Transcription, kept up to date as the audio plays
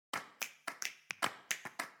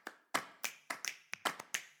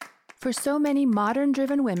For so many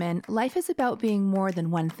modern-driven women, life is about being more than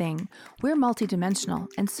one thing. We're multidimensional,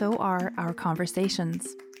 and so are our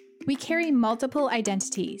conversations. We carry multiple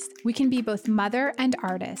identities. We can be both mother and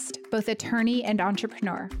artist, both attorney and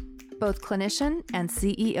entrepreneur, Both clinician and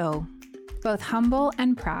CEO. both humble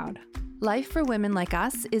and proud. Life for women like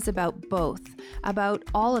us is about both, about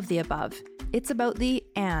all of the above. It's about the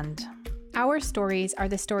and. Our stories are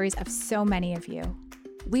the stories of so many of you.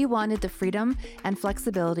 We wanted the freedom and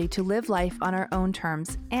flexibility to live life on our own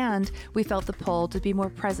terms, and we felt the pull to be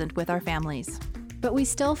more present with our families. But we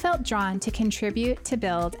still felt drawn to contribute, to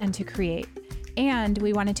build, and to create. And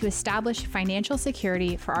we wanted to establish financial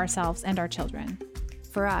security for ourselves and our children.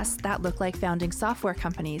 For us, that looked like founding software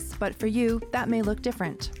companies, but for you, that may look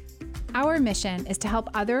different. Our mission is to help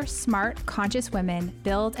other smart, conscious women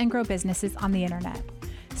build and grow businesses on the internet.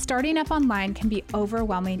 Starting up online can be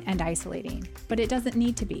overwhelming and isolating, but it doesn't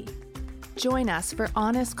need to be. Join us for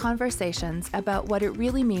honest conversations about what it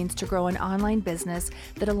really means to grow an online business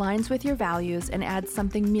that aligns with your values and adds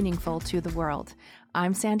something meaningful to the world.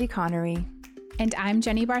 I'm Sandy Connery. And I'm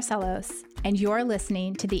Jenny Barcelos, and you're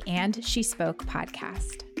listening to the And She Spoke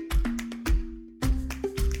podcast.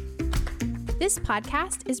 This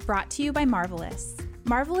podcast is brought to you by Marvelous.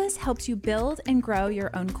 Marvelous helps you build and grow your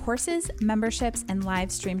own courses, memberships, and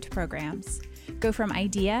live streamed programs. Go from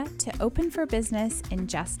idea to open for business in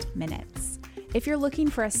just minutes. If you're looking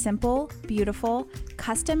for a simple, beautiful,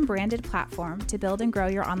 custom branded platform to build and grow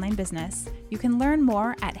your online business, you can learn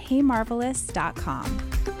more at heymarvelous.com.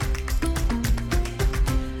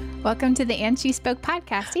 Welcome to the And She Spoke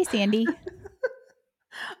podcast. Hey, Sandy.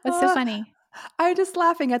 What's so funny? I'm just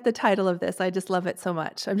laughing at the title of this. I just love it so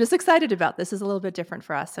much. I'm just excited about this. It's a little bit different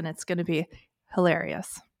for us, and it's going to be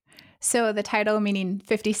hilarious. So the title meaning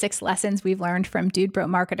 56 lessons we've learned from DudeBro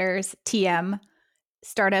marketers, TM,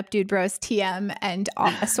 Startup-DudeBros, TM, and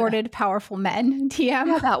Assorted PowerfulMen, TM.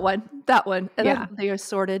 Yeah, that one. And Yeah. the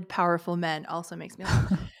Assorted PowerfulMen also makes me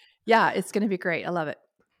laugh. Yeah, it's going to be great. I love it.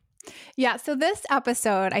 Yeah, so this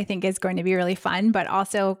episode I think is going to be really fun, but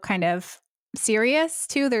also kind of serious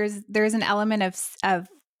too. There's an element of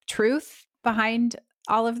truth behind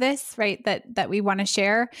all of this, right? That we want to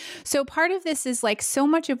share. So part of this is like so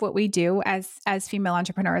much of what we do as female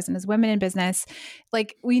entrepreneurs and as women in business,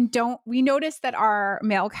 like we notice that our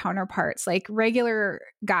male counterparts, like regular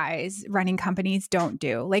guys running companies, don't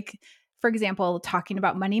do. Like, for example, talking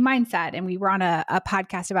about money mindset. And we were on a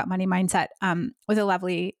podcast about money mindset with a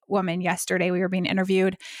lovely woman yesterday. We were being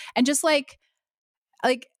interviewed, and just like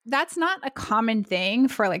that's not a common thing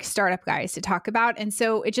for like startup guys to talk about. And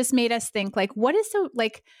so it just made us think like, what is so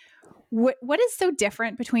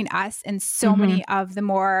different between us and so many of the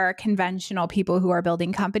more conventional people who are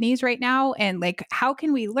building companies right now? And like, how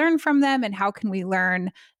can we learn from them, and how can we learn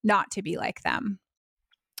not to be like them?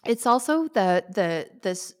 It's also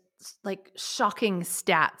this like shocking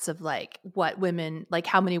stats of like what women, like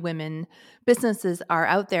how many women businesses are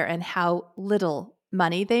out there and how little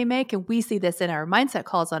money they make. And we see this in our mindset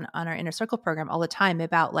calls on our Inner Circle program all the time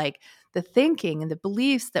about like the thinking and the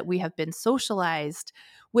beliefs that we have been socialized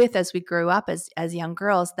with as we grew up as young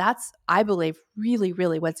girls. That's, I believe, really,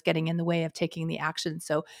 really what's getting in the way of taking the action.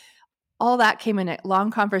 So all that came in a long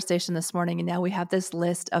conversation this morning. And now we have this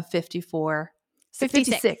list of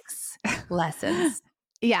 56 lessons.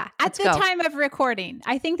 Yeah. At the time of recording,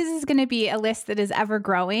 I think this is going to be a list that is ever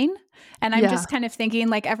growing. And I'm just kind of thinking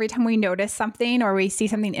like every time we notice something or we see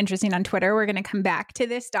something interesting on Twitter, we're going to come back to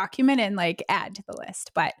this document and like add to the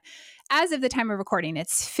list. But as of the time of recording,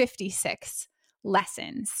 it's 56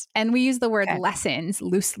 lessons. And we use the word lessons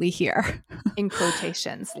loosely here. In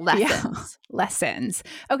quotations, lessons. Yeah, lessons.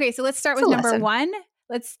 Okay. So let's start with number one.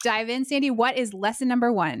 Let's dive in. Sandy, what is lesson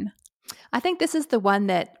number one? I think this is the one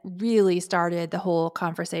that really started the whole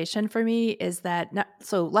conversation for me is that,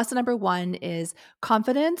 so lesson number one is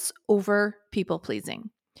confidence over people pleasing.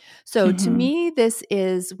 So to me, this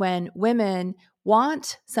is when women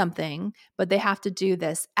want something, but they have to do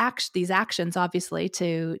these actions, obviously,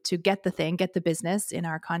 to get the business in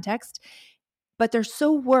our context. But they're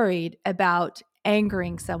so worried about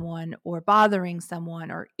angering someone or bothering someone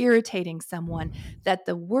or irritating someone that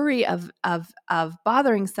the worry of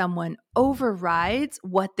bothering someone overrides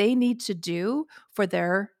what they need to do for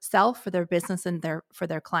their self, for their business, and for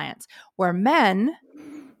their clients. Where men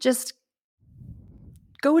just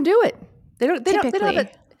go and do it. They don't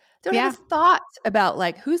have a thought about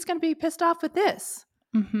like who's going to be pissed off with this.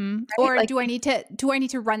 Right? Or like, do I need to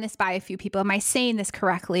run this by a few people? Am I saying this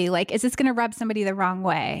correctly? Like, is this going to rub somebody the wrong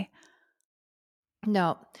way?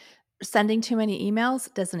 No, sending too many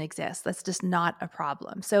emails doesn't exist. That's just not a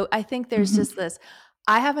problem. So I think there's just this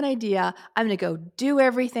I have an idea. I'm going to go do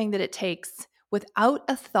everything that it takes without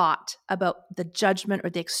a thought about the judgment or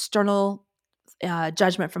the external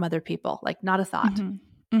judgment from other people, like not a thought.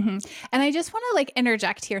 And I just want to like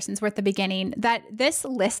interject here since we're at the beginning that this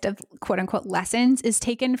list of quote unquote lessons is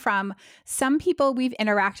taken from some people we've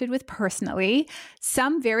interacted with personally,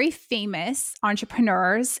 some very famous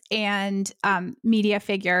entrepreneurs and media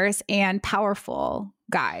figures and powerful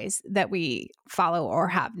guys that we follow or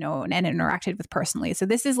have known and interacted with personally. So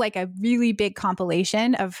this is like a really big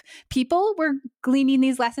compilation of people we're gleaning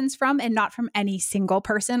these lessons from and not from any single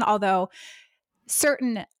person, although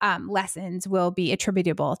certain lessons will be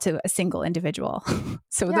attributable to a single individual.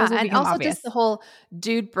 So Yeah, those will and become also obvious. just the whole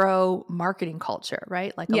dude bro marketing culture,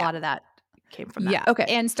 right? Like a Yeah. lot of that came from that. Yeah. Okay.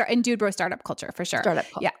 And DudeBro startup culture for sure. Startup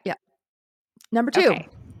call. Yeah. Yeah. Number 2, Okay.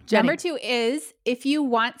 Jenny. Number 2 is if you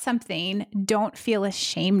want something, don't feel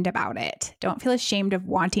ashamed about it. Don't feel ashamed of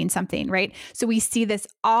wanting something, right? So we see this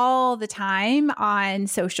all the time on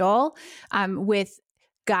social with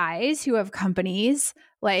guys who have companies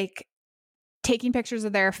like taking pictures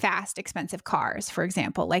of their fast, expensive cars, for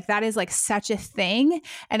example. Like that is like such a thing.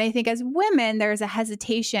 And I think as women, there's a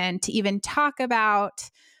hesitation to even talk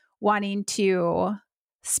about wanting to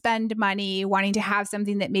spend money, wanting to have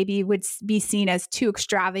something that maybe would be seen as too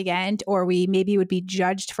extravagant, or we maybe would be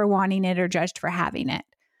judged for wanting it or judged for having it.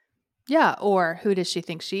 Yeah. Or who does she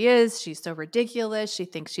think she is? She's so ridiculous. She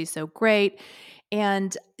thinks she's so great.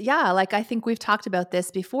 And yeah, like I think we've talked about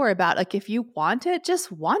this before about like if you want it,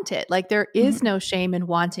 just want it. Like there is no shame in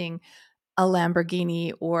wanting a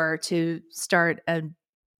Lamborghini or to start a,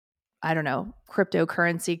 I don't know,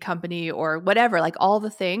 cryptocurrency company or whatever, like all the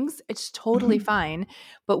things. It's totally fine.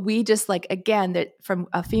 But we just like, again, that from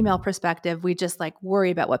a female perspective, we just like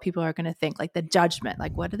worry about what people are going to think, like the judgment.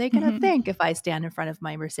 Like, what are they going to think if I stand in front of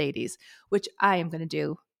my Mercedes, which I am going to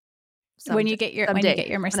do When you get your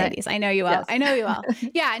someday. Mercedes. I know you will. Yes. I know you will.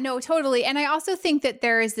 Yeah, no, totally. And I also think that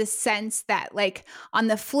there is this sense that like on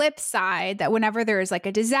the flip side, that whenever there is like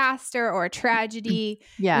a disaster or a tragedy,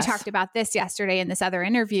 Yes. we talked about this yesterday in this other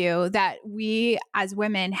interview, that we as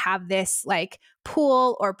women have this like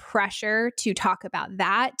pull or pressure to talk about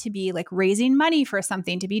that, to be like raising money for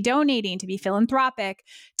something, to be donating, to be philanthropic,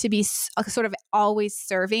 to be sort of always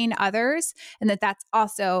serving others. And that's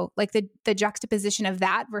also like the juxtaposition of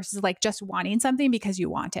that versus like just wanting something because you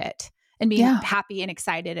want it and being happy and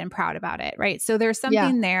excited and proud about it. Right. So there's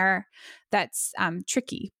something there that's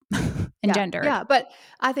tricky and gendered. Yeah. But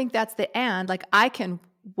I think that's the and. Like I can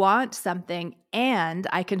want something and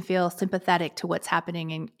I can feel sympathetic to what's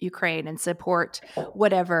happening in Ukraine and support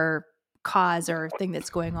whatever cause or thing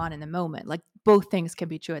that's going on in the moment. Like both things can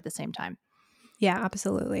be true at the same time. Yeah,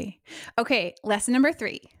 absolutely. Okay. Lesson number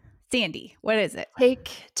 3. Sandy, what is it?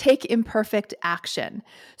 Take imperfect action.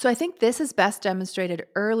 So I think this is best demonstrated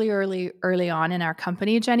early on in our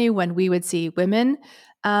company, Jenny, when we would see women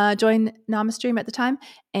join NamaStream at the time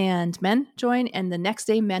and men join. And the next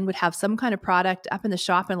day, men would have some kind of product up in the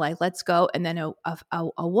shop and like, let's go. And then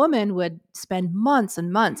a woman would spend months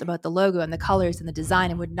and months about the logo and the colors and the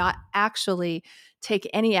design and would not actually take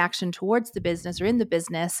any action towards the business or in the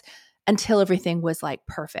business until everything was like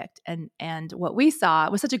perfect. And what we saw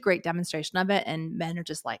was such a great demonstration of it. And men are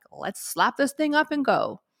just like, let's slap this thing up and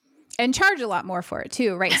go. And charge a lot more for it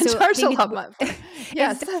too, right? So charge a lot more.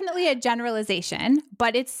 Yes. It's definitely a generalization,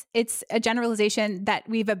 but it's a generalization that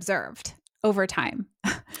we've observed over time.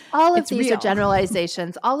 All of these are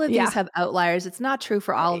generalizations. All of these have outliers. It's not true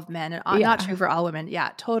for all of men and not true for all women. Yeah,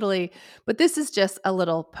 totally. But this is just a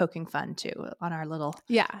little poking fun too on our little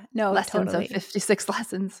lessons of 56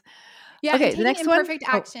 lessons. Yeah. Okay, the next imperfect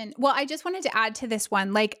action. Well, I just wanted to add to this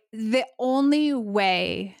one, like the only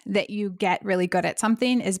way that you get really good at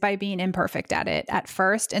something is by being imperfect at it at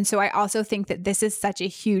first. And so I also think that this is such a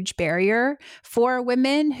huge barrier for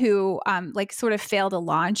women who like sort of fail to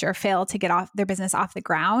launch or fail to get off their business off the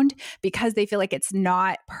ground because they feel like it's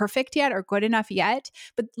not perfect yet or good enough yet.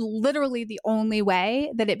 But literally the only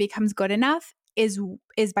way that it becomes good enough is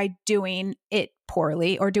by doing it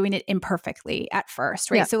poorly or doing it imperfectly at first,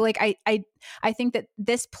 right? Yeah. So like I think that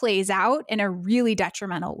this plays out in a really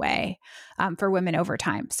detrimental way for women over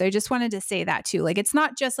time. So I just wanted to say that too. Like it's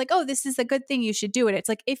not just like, oh, this is a good thing, you should do it. It's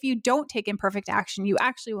like if you don't take imperfect action, you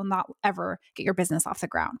actually will not ever get your business off the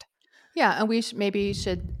ground. Yeah, and we maybe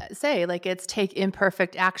should say like it's take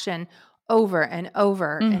imperfect action over and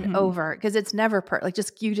over and over because it's never like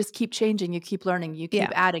you just keep changing, you keep learning, you keep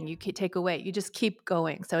adding, you keep take away, you just keep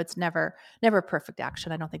going. So it's never perfect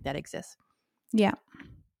action. I don't think that exists. Yeah.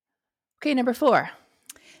 Okay, number 4.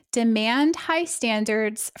 Demand high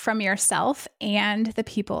standards from yourself and the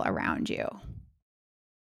people around you.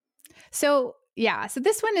 So yeah, so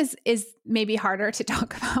this one is maybe harder to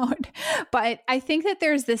talk about, but I think that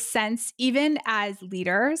there's this sense, even as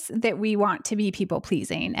leaders, that we want to be people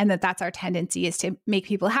pleasing, and that's our tendency is to make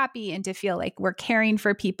people happy and to feel like we're caring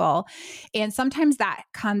for people. And sometimes that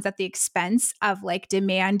comes at the expense of like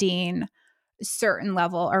demanding certain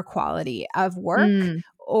level or quality of work, Mm.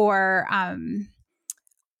 or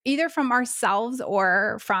either from ourselves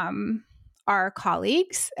or from our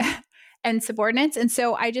colleagues and subordinates. And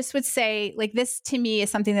so I just would say, like, this to me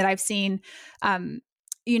is something that I've seen,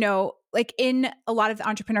 like in a lot of the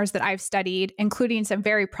entrepreneurs that I've studied, including some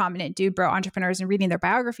very prominent DudeBro entrepreneurs, and reading their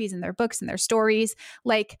biographies and their books and their stories,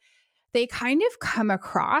 like they kind of come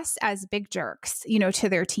across as big jerks, to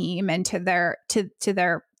their team and to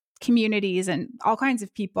their communities and all kinds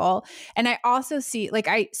of people. And I also see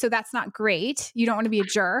so that's not great. You don't want to be a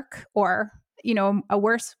jerk, or, a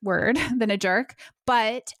worse word than a jerk.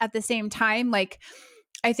 But at the same time, like,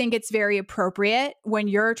 I think it's very appropriate when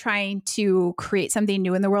you're trying to create something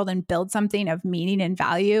new in the world and build something of meaning and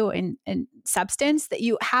value and substance, that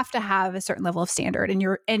you have to have a certain level of standard.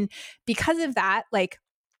 And because of that, like,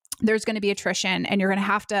 there's going to be attrition, and you're going to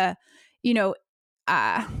have to,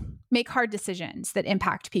 make hard decisions that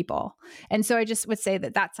impact people. And so I just would say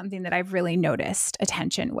that that's something that I've really noticed a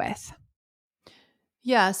tension with.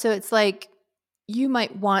 Yeah. So it's like you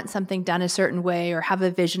might want something done a certain way or have a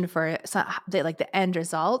vision for it, like the end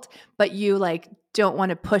result, but you like don't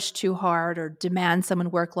want to push too hard or demand someone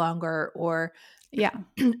work longer or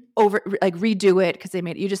over like redo it because they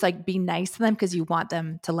made it. You just like be nice to them because you want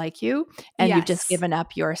them to like you, and you've just given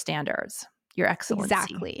up your standards, your excellency.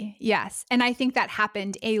 Exactly. Yes. And I think that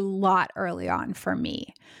happened a lot early on for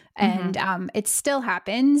me. And it still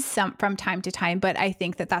happens from time to time, but I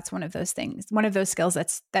think that that's one of those things, one of those skills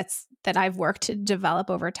that I've worked to develop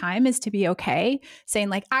over time, is to be okay saying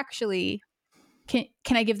like, actually, can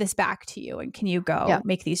I give this back to you? And can you go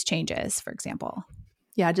make these changes, for example?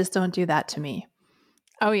 Yeah. Just don't do that to me.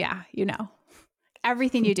 Oh yeah.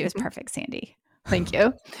 Everything you do is perfect, Sandy. Thank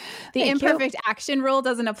you. The imperfect action rule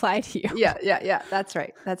doesn't apply to you. Yeah. That's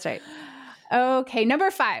right. Okay.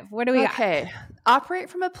 Number 5. What do we got? Okay. Operate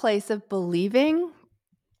from a place of believing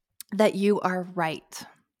that you are right.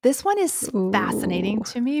 This one is fascinating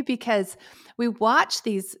to me because we watch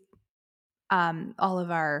these, all of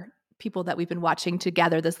our people that we've been watching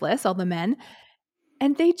together, this list, all the men,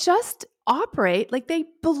 and they just operate like they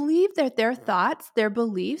believe that their thoughts, their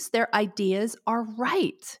beliefs, their ideas are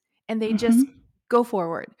right. And they just go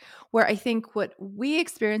forward. Where I think what we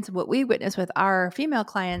experience and what we witness with our female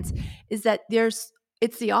clients is that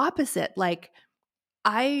it's the opposite. Like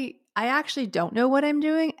I actually don't know what I'm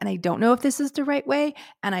doing, and I don't know if this is the right way,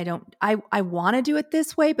 and I want to do it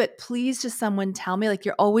this way, but please just someone tell me. Like,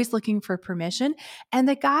 you're always looking for permission. And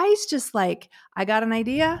the guy's just like, I got an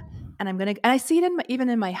idea, and and I see it even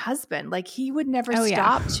in my husband. Like, he would never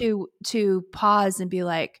stop to pause and be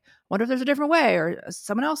like, wonder if there's a different way or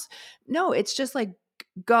someone else. No, it's just like,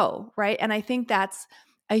 go, right? And I think that's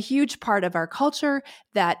a huge part of our culture,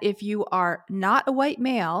 that if you are not a white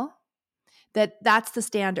male, that's the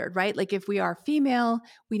standard, right? Like if we are female,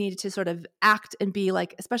 we need to sort of act and be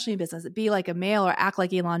like, especially in business, be like a male or act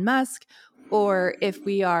like Elon Musk. Or if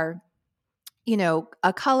we are,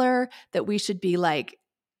 a color, that we should be like,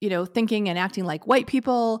 thinking and acting like white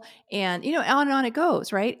people, and, on and on it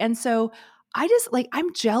goes, right? And so I just like,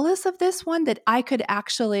 I'm jealous of this one, that I could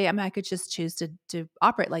actually, I could just choose to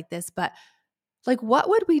operate like this, but like, what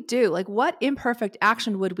would we do? Like, what imperfect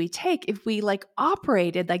action would we take if we like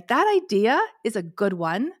operated like that idea is a good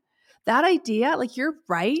one? That idea, like, you're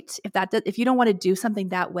right. If you don't want to do something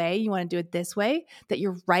that way, you want to do it this way, that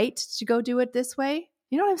you're right to go do it this way.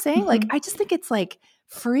 You know what I'm saying? Like, I just think it's like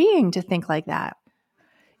freeing to think like that.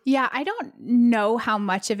 Yeah. I don't know how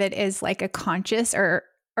much of it is like a conscious or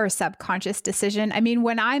subconscious decision. I mean,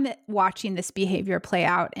 when I'm watching this behavior play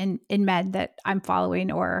out in men that I'm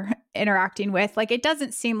following or interacting with, like, it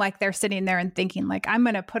doesn't seem like they're sitting there and thinking like, I'm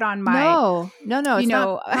going to put on my, no,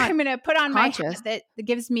 I'm going to put on conscious. my hat that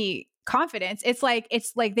gives me confidence. It's like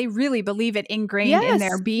they really believe it ingrained in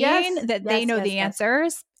their being that they know the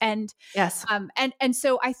answers. And and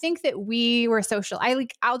so I think that we were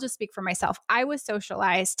I'll just speak for myself. I was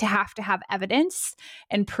socialized to have evidence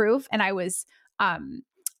and proof, and I was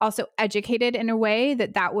also educated in a way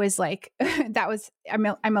that was like,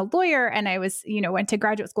 I'm a lawyer, and I was, went to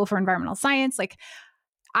graduate school for environmental science. Like,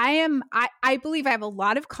 I believe I have a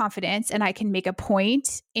lot of confidence, and I can make a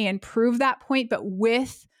point and prove that point, but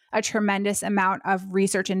with a tremendous amount of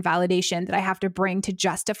research and validation that I have to bring to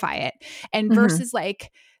justify it. And versus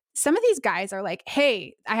like some of these guys are like,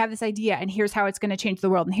 hey, I have this idea and here's how it's going to change the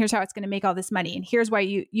world and here's how it's going to make all this money and here's why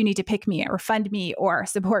you need to pick me or fund me or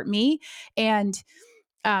support me. And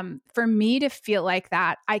for me to feel like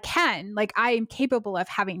that, I am capable of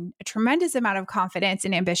having a tremendous amount of confidence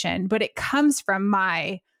and ambition, but it comes from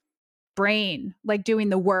my brain, like doing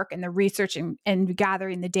the work and the research and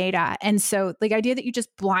gathering the data. And so the idea that you just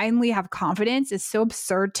blindly have confidence is so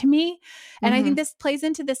absurd to me. And I think this plays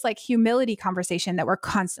into this like humility conversation that we're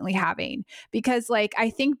constantly having, because like, I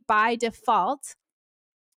think by default,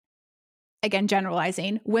 again,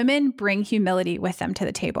 generalizing, women bring humility with them to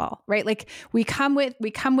the table, right? Like we come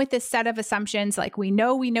with this set of assumptions, like we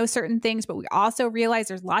know certain things, but we also realize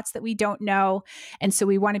there's lots that we don't know. And so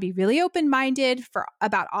we want to be really open-minded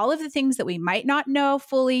about all of the things that we might not know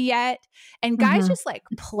fully yet. And guys just like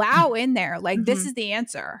plow in there, like this is the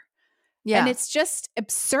answer. Yeah. And it's just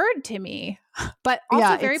absurd to me, but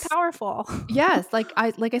also very powerful. Yes. Like I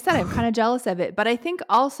said, I'm kind of jealous of it, but I think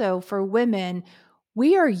also for women,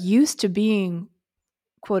 we are used to being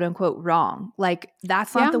quote unquote wrong. Like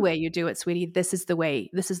that's not the way you do it, sweetie. This is the way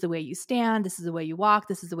you stand. This is the way you walk.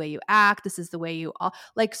 This is the way you act. This is the way you all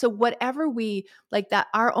like, so whatever we like that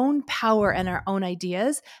our own power and our own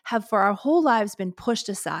ideas have for our whole lives been pushed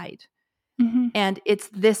aside. And it's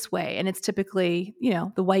this way. And it's typically,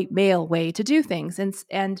 the white male way to do things.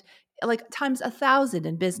 And like times 1,000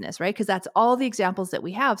 in business, right? Because that's all the examples that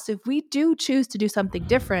we have. So if we do choose to do something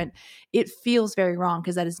different, it feels very wrong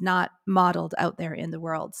because that is not modeled out there in the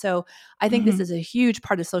world. So I think this is a huge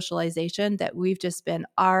part of socialization that we've just been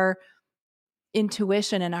our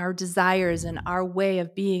intuition and our desires and our way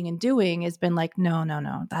of being and doing has been like, no,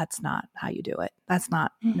 that's not how you do it. That's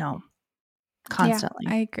not, no, constantly.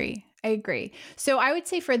 Yeah, I agree. So I would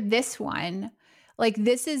say for this one, like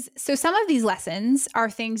so some of these lessons are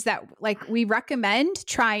things that like we recommend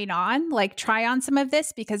trying on, like try on some of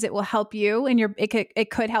this because it will help you in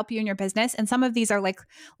it could help you in your business. And some of these are like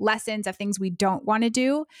lessons of things we don't want to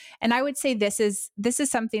do. And I would say this is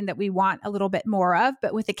something that we want a little bit more of,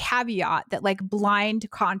 but with a caveat that like blind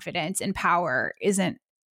confidence and power isn't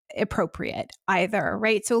appropriate either,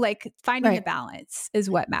 right? So like finding the balance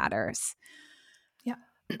is what matters. Yeah.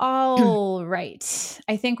 All right.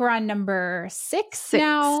 I think we're on number six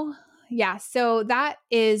now. Yeah. So that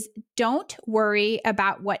is don't worry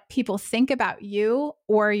about what people think about you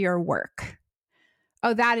or your work.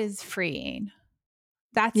 Oh, that is freeing.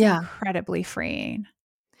 That's incredibly freeing.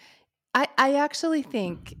 I actually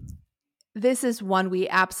think this is one we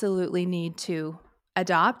absolutely need to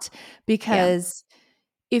adopt because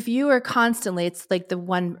if you are constantly, it's like the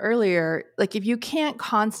one earlier, like if you can't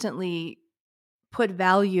constantly put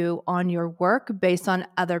value on your work based on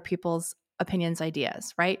other people's opinions,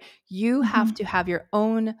 ideas, right? You have to have your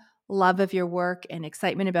own love of your work and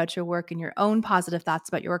excitement about your work and your own positive thoughts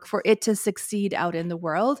about your work for it to succeed out in the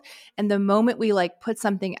world. And the moment we like put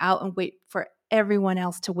something out and wait for everyone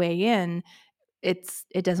else to weigh in, it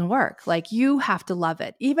doesn't work. Like you have to love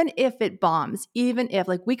it. Even if it bombs, even if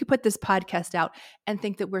like we could put this podcast out and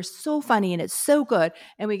think that we're so funny and it's so good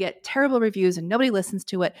and we get terrible reviews and nobody listens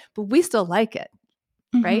to it, but we still like it.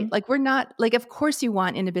 Right? Like we're not like, of course you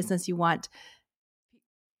want in a business, you want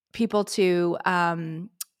people to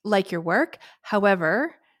like your work.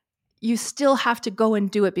 However, you still have to go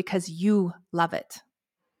and do it because you love it.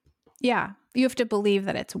 Yeah. You have to believe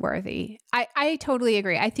that it's worthy. I totally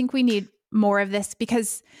agree. I think we need more of this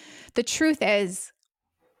because the truth is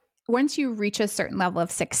once you reach a certain level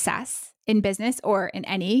of success in business or in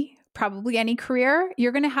probably any career,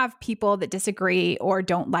 you're going to have people that disagree or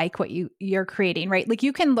don't like what you're creating, right? Like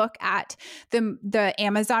you can look at the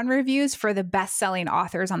Amazon reviews for the best-selling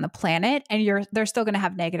authors on the planet and they're still going to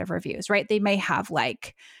have negative reviews, right? They may have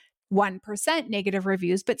like 1% negative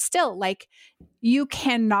reviews, but still like you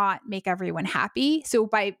cannot make everyone happy. So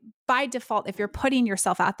by default, if you're putting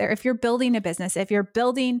yourself out there, if you're building a business, if you're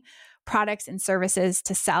building products and services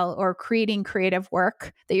to sell or creating creative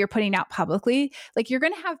work that you're putting out publicly, like you're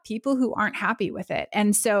going to have people who aren't happy with it.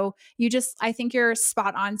 And so I think you're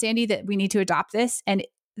spot on, Sandy, that we need to adopt this. And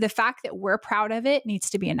the fact that we're proud of it needs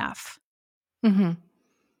to be enough.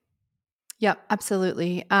 Yeah,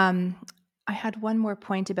 absolutely. I had one more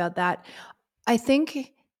point about that. I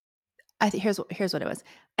think here's what it was.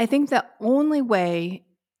 I think the only way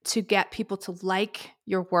to get people to like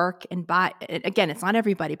your work and buy, again, it's not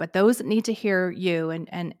everybody, but those that need to hear you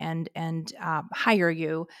and hire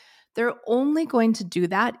you, they're only going to do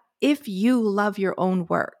that if you love your own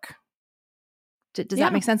work. Does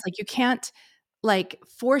that make sense? Like you can't like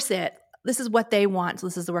force it this is what they want. So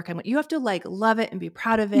this is the work I want. You have to like love it and be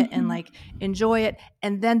proud of it and like enjoy it.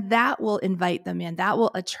 And then that will invite them in. That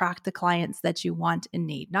will attract the clients that you want and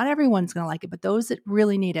need. Not everyone's going to like it, but those that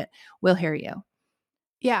really need it will hear you.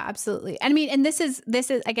 Yeah, absolutely. And I mean, and this is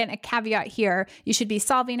again a caveat here. You should be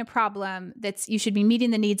solving a problem you should be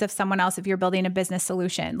meeting the needs of someone else if you're building a business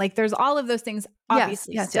solution. Like there's all of those things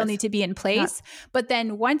obviously still need to be in place. But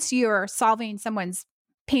then once you're solving someone's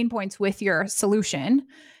pain points with your solution,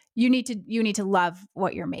 you need to love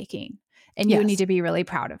what you're making. And you need to be really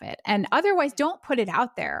proud of it. And otherwise, don't put it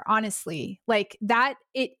out there, honestly. Like that,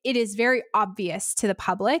 it is very obvious to the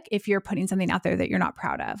public if you're putting something out there that you're not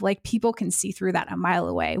proud of. Like people can see through that a mile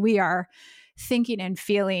away. We are thinking and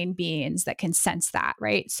feeling beings that can sense that,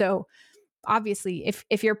 right? So obviously,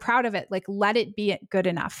 if you're proud of it, like let it be good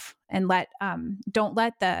enough and don't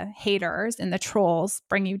let the haters and the trolls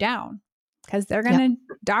bring you down because they're going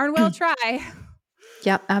to darn well try.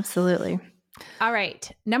 Yep, absolutely. All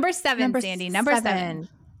right. Number 7, Sandy. Number 7.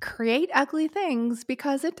 Create ugly things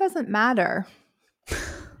because it doesn't matter.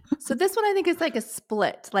 So this one I think is like a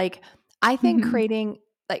split. Like I think creating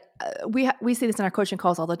like we see this in our coaching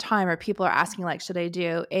calls all the time where people are asking like, should I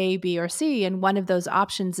do A, B, or C? And one of those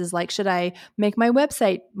options is like, should I make my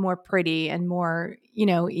website more pretty and more,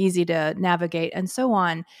 easy to navigate and so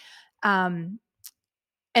on.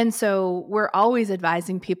 And so we're always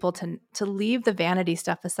advising people to leave the vanity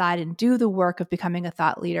stuff aside and do the work of becoming a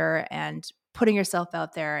thought leader and putting yourself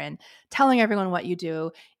out there and telling everyone what you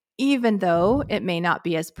do, even though it may not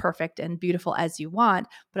be as perfect and beautiful as you want.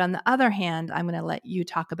 But on the other hand, I'm going to let you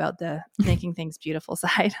talk about the making things beautiful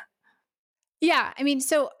side. Yeah. I mean,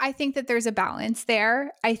 so I think that there's a balance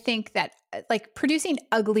there. I think that like producing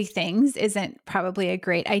ugly things isn't probably a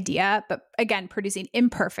great idea, but again, producing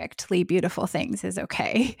imperfectly beautiful things is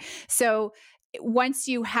okay. So once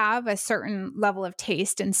you have a certain level of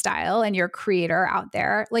taste and style and you're a creator out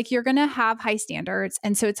there, like you're going to have high standards.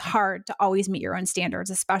 And so it's hard to always meet your own standards,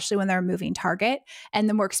 especially when they're a moving target. And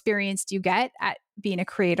the more experienced you get at being a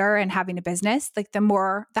creator and having a business, like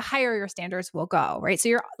the higher your standards will go, right?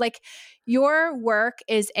 So your work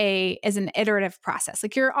is an iterative process.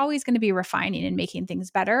 Like you're always going to be refining and making things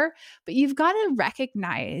better, but you've got to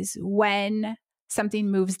recognize when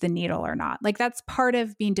something moves the needle or not. Like that's part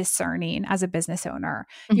of being discerning as a business owner.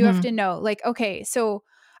 You have to know like, okay, so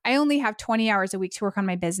I only have 20 hours a week to work on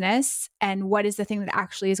my business. And what is the thing that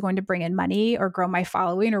actually is going to bring in money or grow my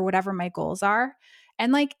following or whatever my goals are?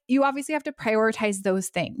 And like, you obviously have to prioritize those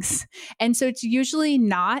things. And so it's usually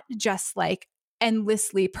not just like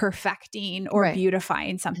endlessly perfecting or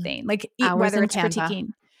beautifying something, like whether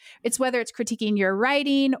it's critiquing your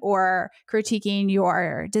writing or critiquing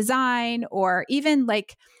your design or even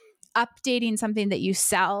like updating something that you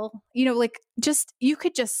sell, like you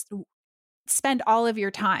could just spend all of your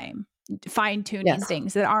time fine tuning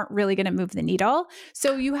things that aren't really going to move the needle.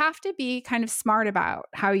 So you have to be kind of smart about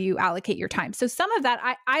how you allocate your time. So some of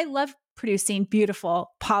that, I love producing beautiful,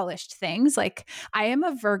 polished things. Like I am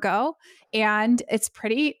a Virgo and it's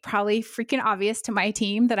probably freaking obvious to my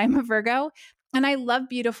team that I'm a Virgo and I love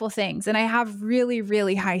beautiful things and I have really,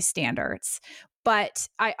 really high standards. But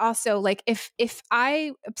I also like if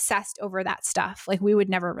I obsessed over that stuff, like we would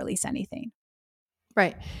never release anything.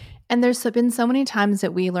 Right. And there's been so many times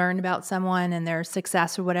that we learn about someone and their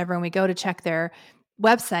success or whatever, and we go to check their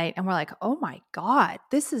website and we're like, oh my God,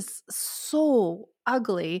 this is so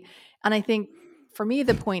ugly. And I think for me,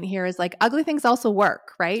 the point here is like ugly things also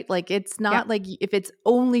work, right? Like it's not like if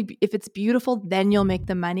it's beautiful, then you'll make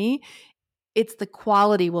the money. It's the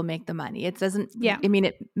quality will make the money. It doesn't, I mean,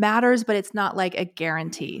 it matters, but it's not like a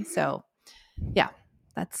guarantee. So yeah,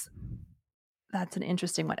 that's an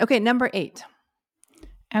interesting one. Okay. Number 8.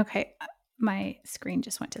 Okay. My screen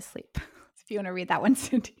just went to sleep. If you want to read that one,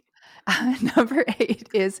 Cindy. Number 8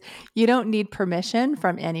 is you don't need permission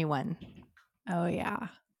from anyone. Oh yeah.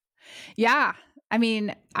 Yeah. I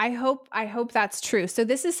mean, I hope that's true. So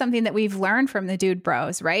this is something that we've learned from the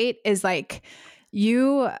DudeBros, right? Is like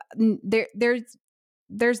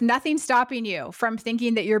there's nothing stopping you from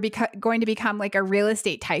thinking that you're going to become like a real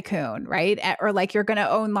estate tycoon, right? Or like you're going to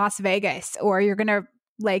own Las Vegas or you're going to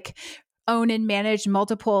like own and manage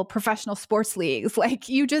multiple professional sports leagues. Like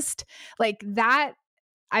you just like that.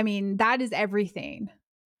 I mean, that is everything.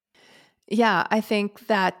 Yeah. I think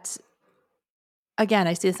that, again,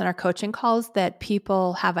 I see this in our coaching calls that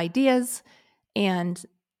people have ideas and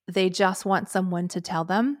they just want someone to tell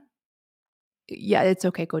them, yeah, it's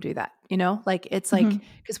okay. Go do that. Like it's like,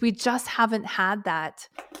 because we just haven't had that.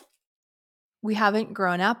 We haven't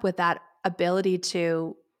grown up with that ability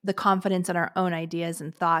to the confidence in our own ideas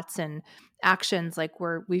and thoughts and actions like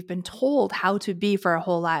we've been told how to be for our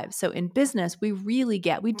whole lives. So in business, we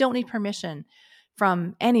don't need permission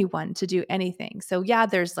from anyone to do anything. So yeah,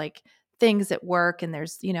 there's like things at work and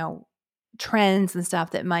there's, trends and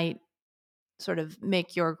stuff that might sort of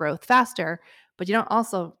make your growth faster, but you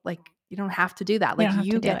don't have to do that. Like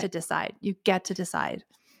you get to decide. You get to decide.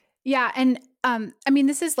 Yeah. And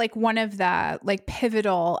this is like one of the like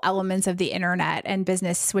pivotal elements of the internet and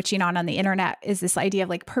business switching on the internet is this idea of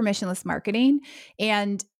like permissionless marketing.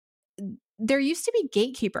 And there used to be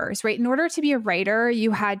gatekeepers, right? In order to be a writer,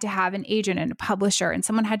 you had to have an agent and a publisher, and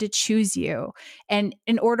someone had to choose you. And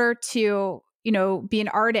in order to, be an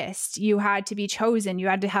artist, you had to be chosen. You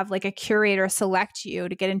had to have like a curator select you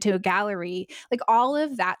to get into a gallery. Like all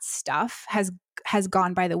of that stuff has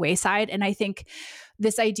gone by the wayside. And I think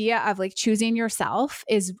this idea of like choosing yourself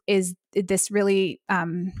is this really,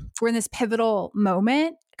 we're in this pivotal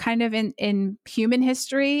moment kind of in human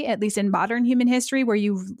history, at least in modern human history, where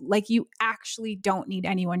you actually don't need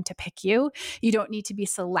anyone to pick you. You don't need to be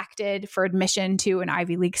selected for admission to an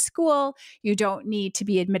Ivy League school. You don't need to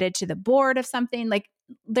be admitted to the board of something. Like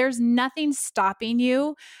there's nothing stopping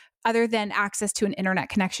you other than access to an internet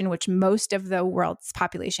connection, which most of the world's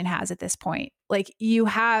population has at this point. Like you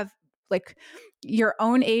have like your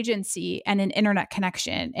own agency and an internet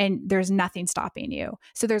connection, and there's nothing stopping you.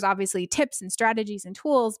 So there's obviously tips and strategies and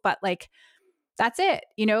tools, but like, that's it,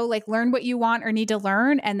 like learn what you want or need to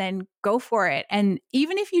learn and then go for it. And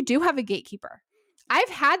even if you do have a gatekeeper, I've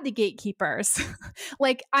had the gatekeepers.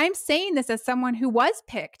 Like I'm saying this as someone who was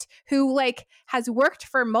picked, who like has worked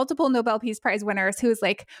for multiple Nobel Peace Prize winners, who's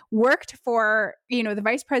like worked for, the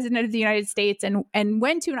vice president of the United States and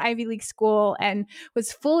went to an Ivy League school and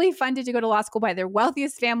was fully funded to go to law school by their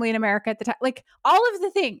wealthiest family in America at the time. Like all of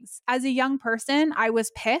the things as a young person, I was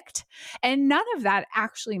picked, and none of that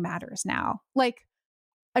actually matters now. Like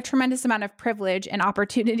a tremendous amount of privilege and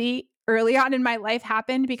opportunity early on in my life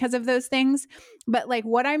happened because of those things. But like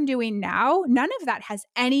what I'm doing now, none of that has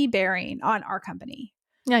any bearing on our company.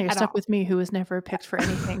 Yeah, you're stuck with me who was never picked for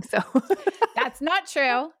anything. So that's not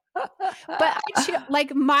true. But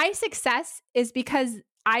like my success is because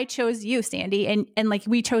I chose you, Sandy, and like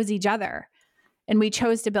we chose each other and we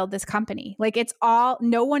chose to build this company. Like it's all,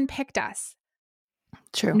 no one picked us.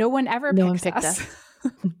 True. No one ever picks us.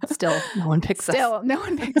 Still, no one picks us. Still, no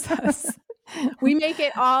one picks us. We make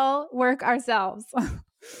it all work ourselves.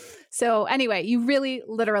 So anyway, you really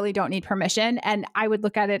literally don't need permission. And I would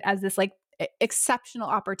look at it as this like exceptional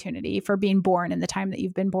opportunity for being born in the time that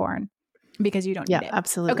you've been born because you don't need it. Yeah,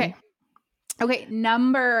 absolutely. Okay.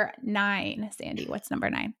 Number 9, Sandy, what's number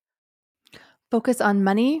 9? Focus on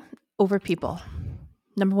money over people.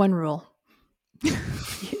 Number 1 rule.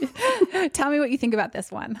 Tell me what you think about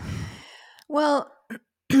this one. Well,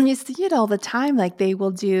 you see it all the time. Like they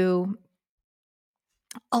will do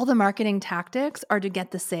all the marketing tactics are to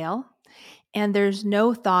get the sale. And there's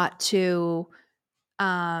no thought to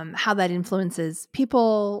how that influences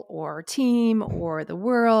people or team or the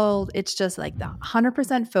world. It's just like the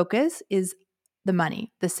 100% focus is the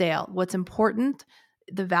money, the sale. What's important,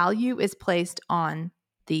 the value is placed on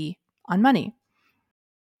money.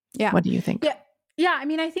 Yeah. What do you think? Yeah. Yeah. I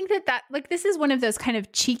mean, I think that like, this is one of those kind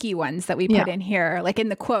of cheeky ones that we put in here, like in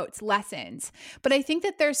the quotes, lessons. But I think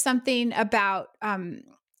that there's something about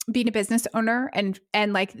being a business owner and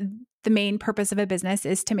like the main purpose of a business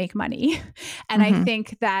is to make money. And I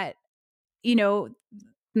think that,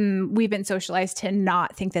 we've been socialized to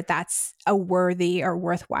not think that that's a worthy or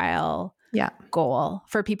worthwhile goal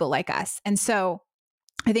for people like us. And so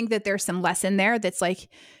I think that there's some lesson there that's like,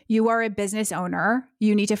 you are a business owner.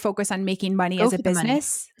 You need to focus on making money as a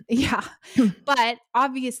business. Yeah. But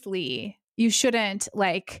obviously you shouldn't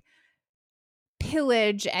like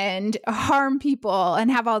pillage and harm people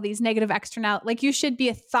and have all these negative external, like you should be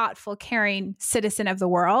a thoughtful, caring citizen of the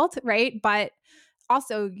world. Right. But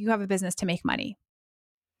also you have a business to make money.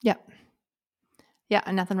 Yeah. Yeah.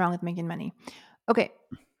 And nothing wrong with making money. Okay.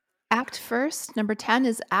 Act first. Number 10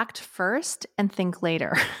 is act first and think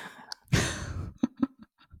later.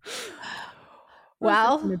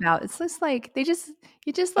 Well, it's just like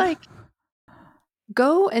you just like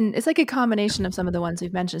go, and it's like a combination of some of the ones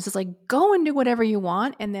we've mentioned. It's just like go and do whatever you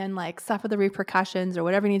want and then like suffer the repercussions or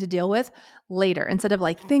whatever you need to deal with later, instead of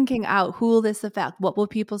like thinking out who will this affect? What will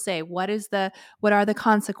people say? What are the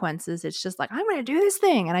consequences? It's just like, I'm going to do this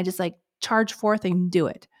thing. And I just like charge forth and do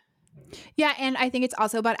it. Yeah. And I think it's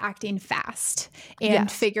also about acting fast and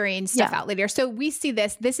Yes. figuring stuff Yeah. out later. So we see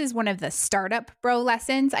this. This is one of the startup bro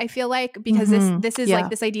lessons, I feel like, because this is like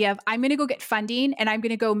this idea of I'm going to go get funding and I'm going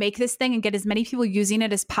to go make this thing and get as many people using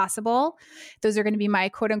it as possible. Those are going to be my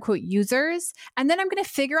quote unquote users. And then I'm going to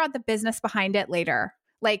figure out the business behind it later.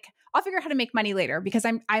 Like I'll figure out how to make money later because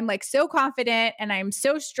I'm like so confident and I'm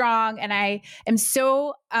so strong and I am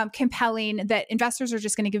so compelling that investors are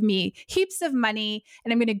just going to give me heaps of money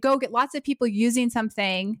and I'm going to go get lots of people using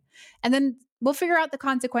something. And then we'll figure out the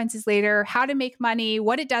consequences later, how to make money,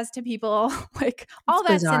 what it does to people, like all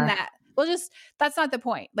that's in that. That's not the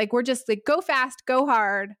point. Like we're just like, go fast, go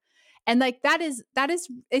hard. And like, that is,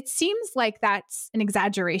 it seems like that's an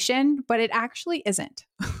exaggeration, but it actually isn't.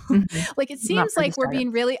 Like, it seems like we're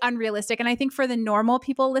being really unrealistic. And I think for the normal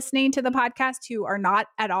people listening to the podcast who are not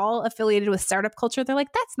at all affiliated with startup culture, they're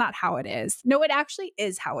like, that's not how it is. No, it actually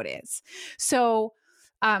is how it is. So,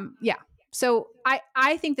 yeah. So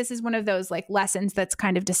I think this is one of those like lessons that's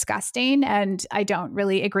kind of disgusting. And I don't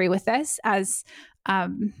really agree with this as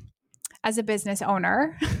a business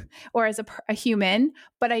owner or as a human,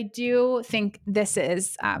 but I do think this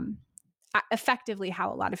is effectively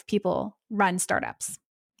how a lot of people run startups.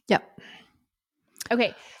 Yep.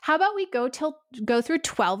 Okay. How about we go through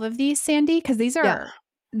 12 of these, Sandy? Because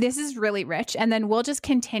this is really rich. And then we'll just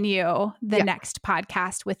continue the next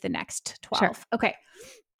podcast with the next 12. Sure. Okay.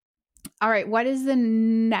 All right. What is the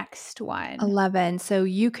next one? 11. So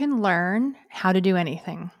you can learn how to do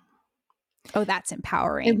anything. Oh, that's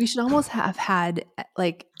empowering. And we should almost have had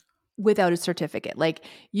like without a certificate. Like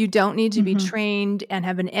you don't need to be trained and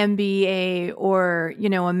have an MBA or,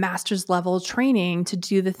 a master's level training to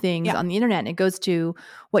do the things on the internet. And it goes to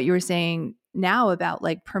what you were saying now about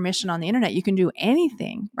like permission on the internet. You can do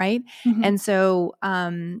anything, right? And so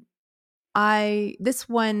I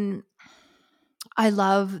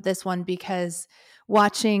love this one because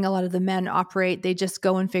watching a lot of the men operate, they just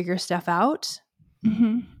go and figure stuff out.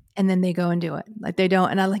 And then they go and do it. Like they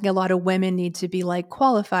don't. And I think a lot of women need to be like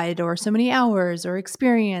qualified or so many hours or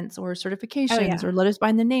experience or certifications or letters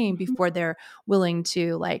behind the name before they're willing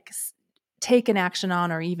to like take an action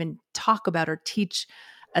on or even talk about or teach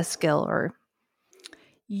a skill or.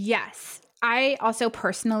 Yes. I also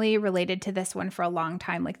personally related to this one for a long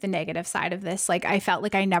time, like the negative side of this. Like I felt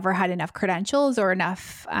like I never had enough credentials or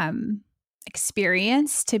enough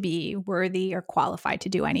experience to be worthy or qualified to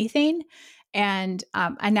do anything. And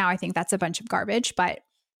now I think that's a bunch of garbage, but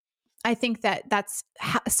I think that that's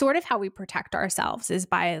sort of how we protect ourselves is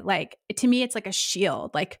by like, to me, it's like a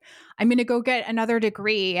shield. Like I'm going to go get another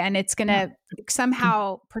degree and it's going to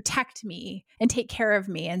somehow protect me and take care of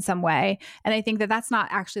me in some way. And I think that that's not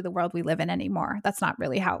actually the world we live in anymore. That's not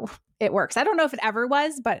really how it works. I don't know if it ever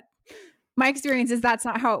was, but my experience is that's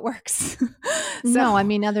not how it works. No, I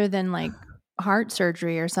mean, other than like heart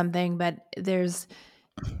surgery or something, but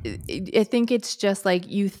I think it's just like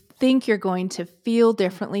you think you're going to feel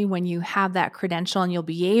differently when you have that credential and you'll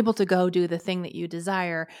be able to go do the thing that you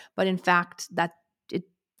desire. But in fact, that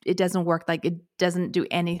it doesn't work. Like it doesn't do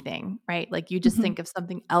anything, right? Like you just think of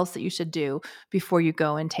something else that you should do before you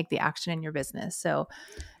go and take the action in your business. So,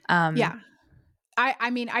 yeah. I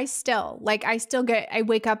mean, I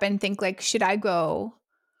wake up and think like, should I go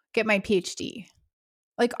get my PhD?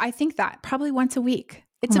 Like, I think that probably once a week.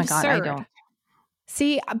 It's absurd. God, I don't.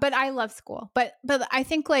 See, but I love school. But I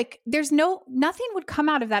think like there's nothing would come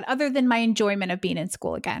out of that other than my enjoyment of being in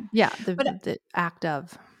school again. Yeah, the act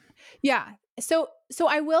of. Yeah. So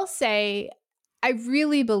I will say I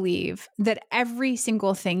really believe that every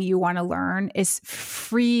single thing you want to learn is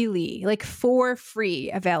freely, like for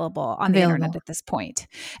free available on the internet at this point.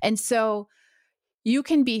 And so you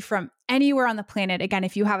can be from anywhere on the planet, again,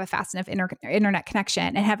 if you have a fast enough internet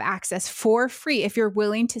connection and have access for free, if you're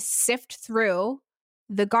willing to sift through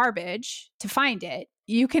the garbage to find it,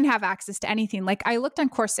 you can have access to anything. Like I looked on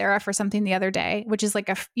Coursera for something the other day, which is like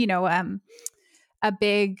a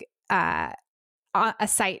big a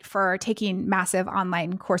site for taking massive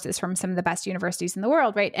online courses from some of the best universities in the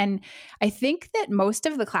world, right? And I think that most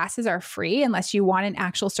of the classes are free unless you want an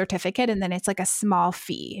actual certificate, and then it's like a small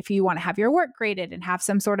fee if you want to have your work graded and have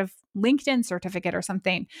some sort of LinkedIn certificate or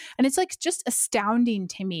something. And it's like just astounding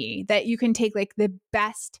to me that you can take like the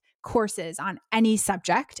best courses on any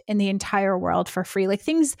subject in the entire world for free. Like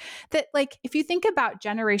things that like, if you think about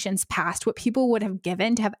generations past, what people would have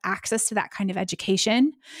given to have access to that kind of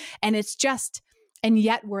education. And it's just, and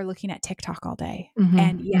yet we're looking at TikTok all day.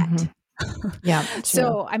 And yet. Yeah.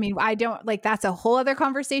 So, I mean, I don't like, that's a whole other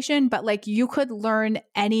conversation, but like you could learn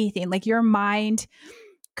anything. Like your mind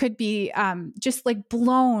could be just like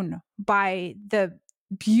blown by the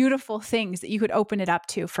beautiful things that you could open it up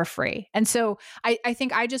to for free. And so I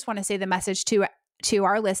think I just want to say the message to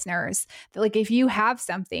our listeners that like, if you have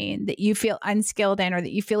something that you feel unskilled in, or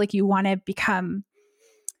that you feel like you want to become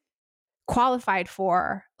qualified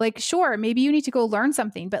for, like, sure, maybe you need to go learn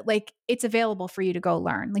something, but like, it's available for you to go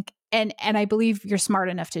learn. Like, and I believe you're smart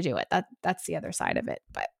enough to do it. That's the other side of it,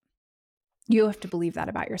 but you have to believe that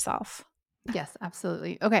about yourself. Yes,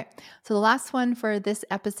 absolutely. Okay. So the last one for this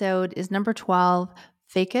episode is number 12,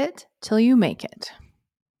 fake it till you make it.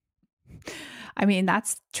 I mean,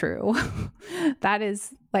 that's true. That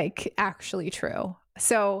is like actually true.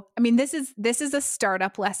 So, I mean, this is a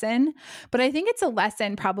startup lesson, but I think it's a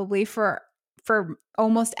lesson probably for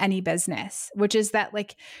almost any business, which is that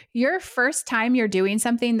like your first time you're doing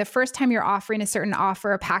something, the first time you're offering a certain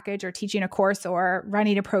offer, a package, or teaching a course, or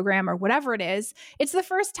running a program, or whatever it is, it's the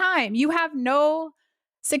first time. You have no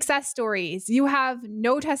success stories. You have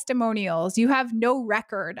no testimonials. You have no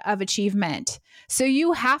record of achievement. So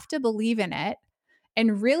you have to believe in it,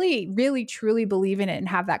 and really, really, truly believe in it, and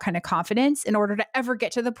have that kind of confidence in order to ever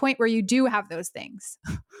get to the point where you do have those things.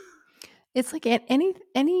 It's like at any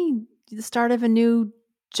the start of a new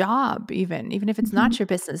job, even if it's not your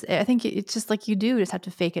business. I think it's just like you just have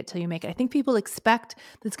to fake it till you make it. I think people expect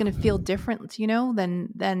that it's going to feel different,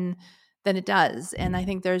 than it does. And I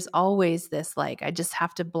think there's always this, like, I just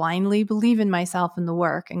have to blindly believe in myself and the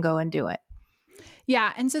work and go and do it.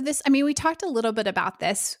 Yeah. And so we talked a little bit about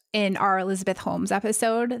this in our Elizabeth Holmes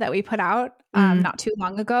episode that we put out not too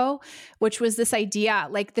long ago, which was this idea,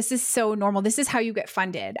 like, this is so normal. This is how you get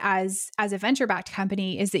funded as a venture-backed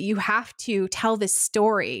company, is that you have to tell this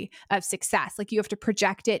story of success. Like, you have to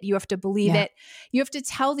project it. You have to believe it. You have to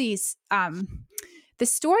tell the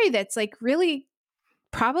story that's like really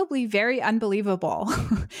probably very unbelievable.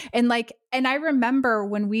 And I remember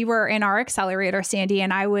when we were in our accelerator, Sandy,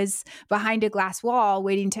 and I was behind a glass wall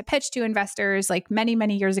waiting to pitch to investors, like many,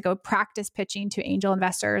 many years ago, practice pitching to angel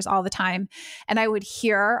investors all the time. And I would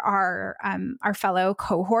hear our fellow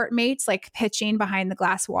cohort mates like pitching behind the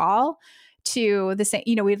glass wall to the same,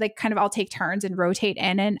 we'd like kind of all take turns and rotate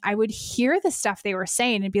in, and I would hear the stuff they were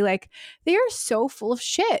saying and be like, they are so full of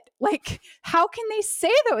shit. Like, how can they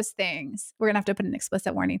say those things? We're gonna have to put an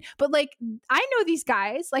explicit warning, but like, I know these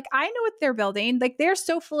guys, like, I know what they're building. Like, they're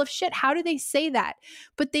so full of shit. How do they say that?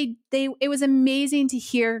 But it was amazing to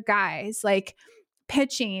hear guys like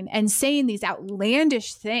pitching and saying these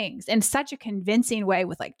outlandish things in such a convincing way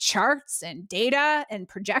with like charts and data and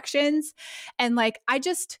projections. And like, I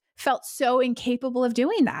just felt so incapable of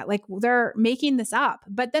doing that. Like, they're making this up.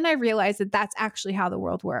 But then I realized that that's actually how the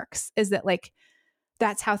world works, is that like,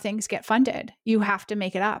 that's how things get funded. You have to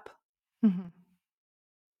make it up. Mm-hmm.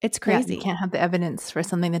 It's crazy. Yeah, you can't have the evidence for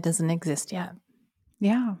something that doesn't exist yet.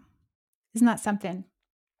 Yeah. Isn't that something?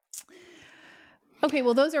 Okay,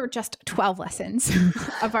 well, those are just 12 lessons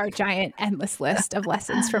of our giant endless list of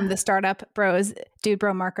lessons from the Startup-Bros,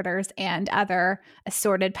 DudeBro marketers, and other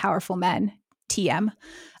assorted powerful men, TM.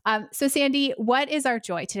 So Sandy, what is our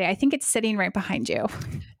joy today? I think it's sitting right behind you.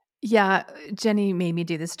 Yeah, Jenny made me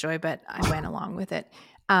do this joy, but I went along with it.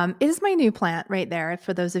 It is my new plant right there.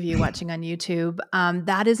 For those of you watching on YouTube,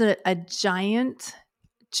 that is a giant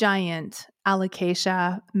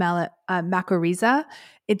Alocasia macrorrhiza.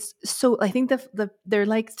 It's so, I think they're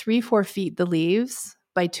like 3-4 feet, the leaves,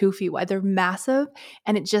 by 2 feet wide. They're massive,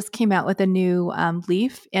 and it just came out with a new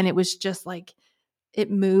leaf, and it was just like, it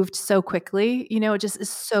moved so quickly. It just is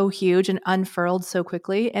so huge and unfurled so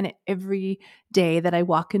quickly. And every day that I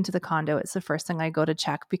walk into the condo, it's the first thing I go to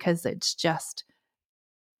check, because it's just,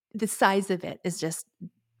 the size of it is just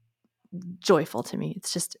joyful to me.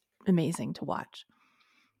 It's just amazing to watch.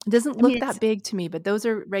 It doesn't look that big to me, but those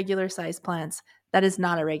are regular size plants. That is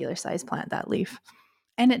not a regular size plant, that leaf.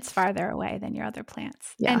 And it's farther away than your other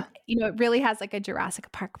plants. Yeah. And, it really has like a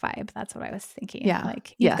Jurassic Park vibe. That's what I was thinking. Yeah.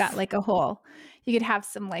 Like, you've got like a whole, you could have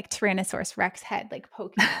some like Tyrannosaurus Rex head like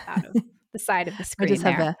poking out of the side of the screen. I just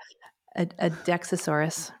have a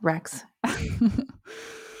Dexosaurus Rex.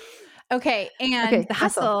 Okay. And the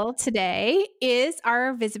hustle today is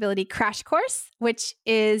our visibility crash course, which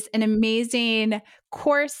is an amazing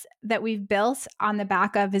course that we've built on the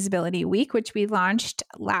back of Visibility Week, which we launched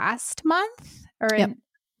last month, or in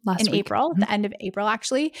April, the end of April,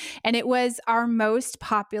 actually. And it was our most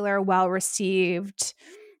popular, well-received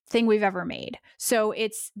thing we've ever made. So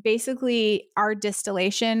it's basically our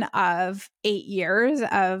distillation of 8 years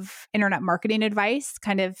of internet marketing advice,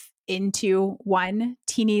 kind of into one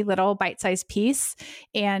teeny little bite-sized piece.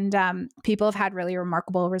 And people have had really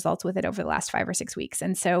remarkable results with it over the last 5 or 6 weeks.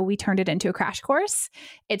 And so we turned it into a crash course.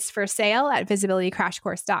 It's for sale at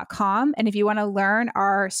visibilitycrashcourse.com. And if you want to learn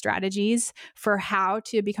our strategies for how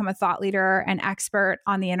to become a thought leader and expert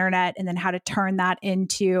on the internet, and then how to turn that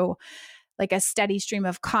into like a steady stream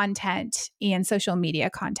of content and social media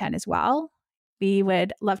content as well, we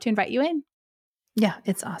would love to invite you in. Yeah,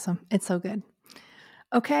 it's awesome. It's so good.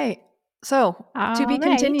 Okay. So to be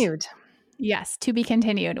continued. Yes, to be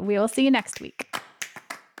continued. We will see you next week.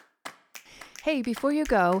 Hey, before you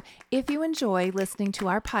go, if you enjoy listening to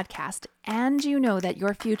our podcast and you know that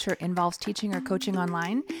your future involves teaching or coaching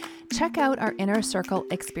online, check out our Inner Circle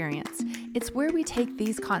experience. It's where we take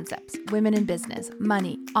these concepts, women in business,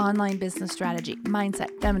 money, online business strategy,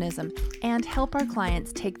 mindset, feminism, and help our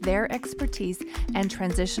clients take their expertise and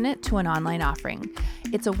transition it to an online offering.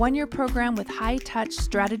 It's a 1-year program with high-touch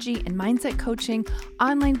strategy and mindset coaching,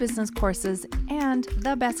 online business courses, and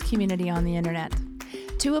the best community on the internet.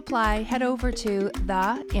 To apply, head over to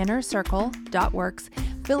theinnercircle.works,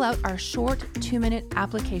 fill out our short 2-minute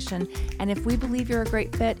application, and if we believe you're a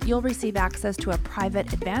great fit, you'll receive access to a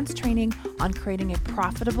private advanced training on creating a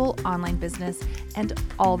profitable online business and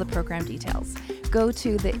all the program details. Go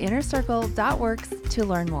to theinnercircle.works to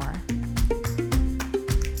learn more.